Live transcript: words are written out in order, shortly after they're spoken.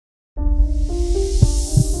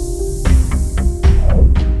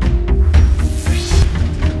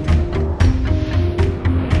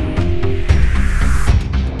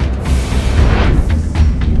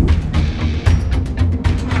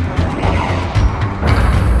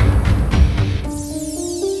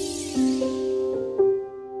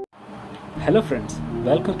Hello friends,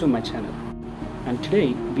 welcome to my channel, and today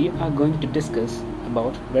we are going to discuss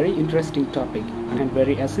about very interesting topic and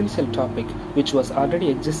very essential topic which was already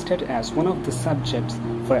existed as one of the subjects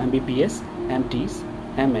for MBBS, MTs,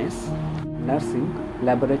 MS, nursing,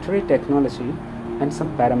 laboratory technology and some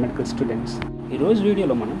paramedical students. ఈ రోజు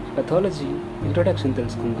వీడియోలో మనం pathology introduction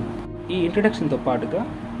తెలుసుకుందాం. ఈ ఇంట్రొడక్షన్తో పాటుగా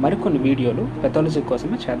మరికొన్ని వీడియోలు pathology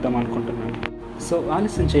కోసమే చేద్దాం అనుకుంటున్నాను. సో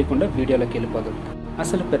ఆలస్యం చేయకుండా వీడియోలోకి వెళ్ళిపోదాం.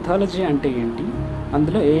 అసలు పెథాలజీ అంటే ఏంటి,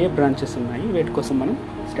 అందులో ఏ బ్రాంచెస్ ఉన్నాయి, వీటి కోసం మనం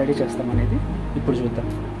స్టడీ చేస్తామనేది ఇప్పుడు చూద్దాం.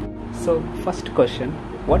 So first question,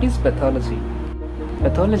 what is pathology?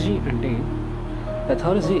 Pathology అంటే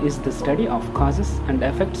pathology is the study of causes and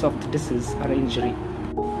effects of the disease are injury.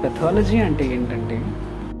 Pathology అంటే ఏంటంటే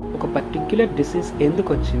ఒక పర్టిక్యులర్ డిసీజ్ ఎందుకు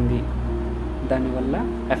వచ్చింది, దానివల్ల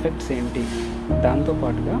ఎఫెక్ట్స్ ఏంటి,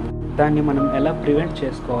 దాంతోపాటుగా దాన్ని మనం ఎలా ప్రివెంట్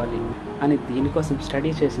చేసుకోవాలి అని దీనికోసం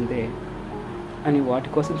స్టడీ చేసిందే వాటి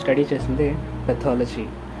కోసం స్టడీ చేసిందే పెథాలజీ.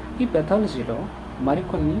 ఈ పెథాలజీలో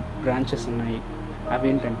మరికొన్ని బ్రాంచెస్ ఉన్నాయి.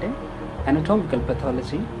 అవేంటంటే anatomical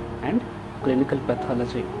pathology and clinical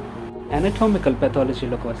pathology. Anatomical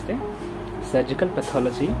పెథాలజీలోకి వస్తే సర్జికల్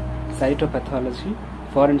పెథాలజీ, సైటోపెథాలజీ,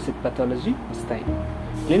 ఫోరెన్సిక్ పెథాలజీ వస్తాయి.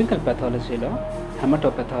 క్లినికల్ పెథాలజీలో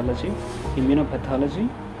హెమటోపెథాలజీ, ఇమ్యూనోపెథాలజీ,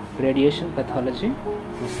 రేడియేషన్ పెథాలజీ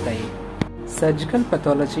వస్తాయి. సర్జికల్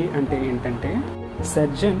పెథాలజీ అంటే ఏంటంటే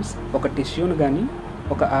సర్జన్స్ ఒక టిష్యూని కానీ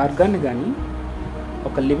ఒక ఆర్గాన్ని కానీ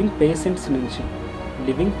ఒక లివింగ్ పేషెంట్స్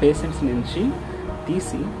నుంచి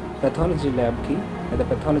తీసి పెథాలజీ ల్యాబ్కి లేదా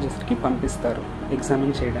పెథాలజిస్ట్కి పంపిస్తారు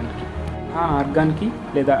ఎగ్జామిన్ చేయడానికి. ఆ ఆర్గాన్కి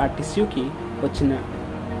లేదా ఆ టిష్యూకి వచ్చిన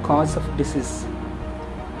cause of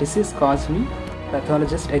disease కాజ్ని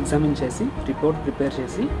pathologist examine చేసి రిపోర్ట్ ప్రిపేర్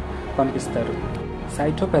చేసి పంపిస్తారు.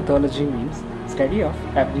 సైటోపెథాలజీ means study of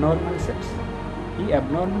abnormal cells. ఈ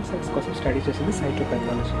అబ్నార్మల్ సెల్స్ కోసం స్టడీ చేసేది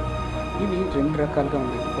సైటోపెథాలజీ. ఇవి రెండు రకాలుగా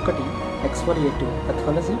ఉన్నాయి. ఒకటి ఎక్స్ఫోలియేటివ్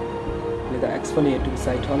పెథాలజీ లేదా ఎక్స్ఫోలియేటివ్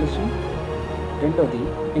సైటాలజీ, రెండోది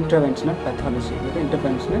ఇంటర్వెన్షనల్ పెథాలజీ లేదా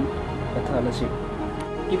ఇంటర్వెన్షనల్ పెథాలజీ.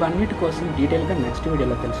 ఇవన్నిటి కోసం డీటెయిల్గా నెక్స్ట్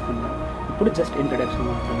వీడియోలో తెలుసుకుందాం. ఇప్పుడు జస్ట్ ఇంట్రడక్షన్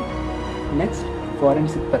మాత్రమే. Next,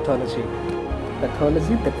 forensic pathology.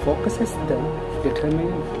 Pathology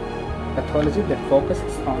that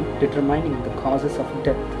focuses on determining the causes of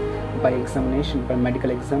death by examination by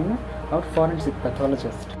medical examiner or forensic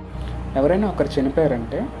pathologist. ఎవరైనా ఒకరు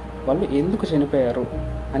చనిపోయారంటే వాళ్ళు ఎందుకు చనిపోయారు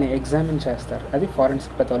అని ఎగ్జామిన్ చేస్తారు. అది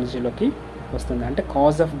ఫారెన్సిక్ పెథాలజీలోకి వస్తుంది, అంటే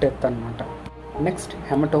కాజ్ ఆఫ్ డెత్ అన్నమాట. నెక్స్ట్,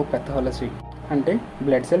 హెమటోపెథాలజీ అంటే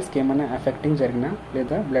బ్లడ్ సెల్స్కి ఏమైనా ఎఫెక్టింగ్ జరిగినా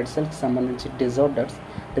లేదా బ్లడ్ సెల్స్కి సంబంధించి డిజార్డర్స్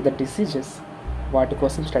లేదా డిసీజెస్ వాటి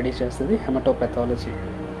కోసం స్టడీ చేస్తుంది హెమటోపెథాలజీ.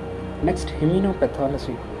 నెక్స్ట్,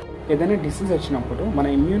 ఇమ్యూనోపెథాలజీ. ఏదైనా డిసీజ్ వచ్చినప్పుడు మన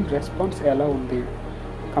ఇమ్యూన్ రెస్పాన్స్ ఎలా ఉంది,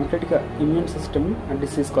 కంప్లీట్గా ఇమ్యూన్ సిస్టమ్ అండ్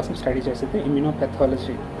డిసీజ్ కోసం స్టడీ చేసేది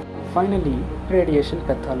ఇమ్యూనోపెథాలజీ. Finally, radiation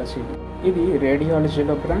pathology. ఇది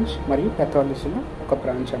రేడియాలజీలో బ్రాంచ్ మరియు పెథాలజీలో ఒక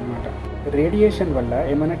బ్రాంచ్ అన్నమాట. రేడియేషన్ వల్ల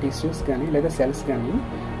ఏమైనా టిష్యూస్ కానీ లేదా సెల్స్ కానీ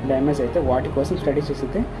డ్యామేజ్ అయితే వాటి కోసం స్టడీ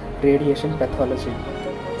చేసేదే రేడియేషన్ పెథాలజీ.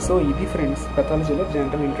 సో ఇది ఫ్రెండ్స్ పెథాలజీలో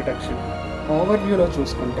జనరల్ ఇంట్రడక్షన్. ఓవర్వ్యూలో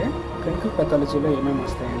చూసుకుంటే క్లినికల్ పెథాలజీలో ఏమేమి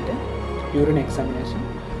వస్తాయంటే urine examination,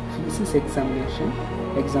 faeces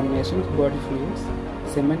examination of body fluids,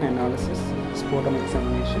 semen analysis, స్పోటమ్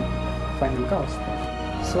examination ఫైనల్గా వస్తాయి.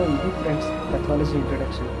 సో ఇది ఫ్రెండ్స్ పెథాలజీ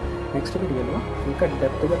ఇంట్రడక్షన్. నెక్స్ట్ వీడియోలో ఇంకా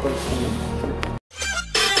డెప్త్గా తెలుసుకుందాం.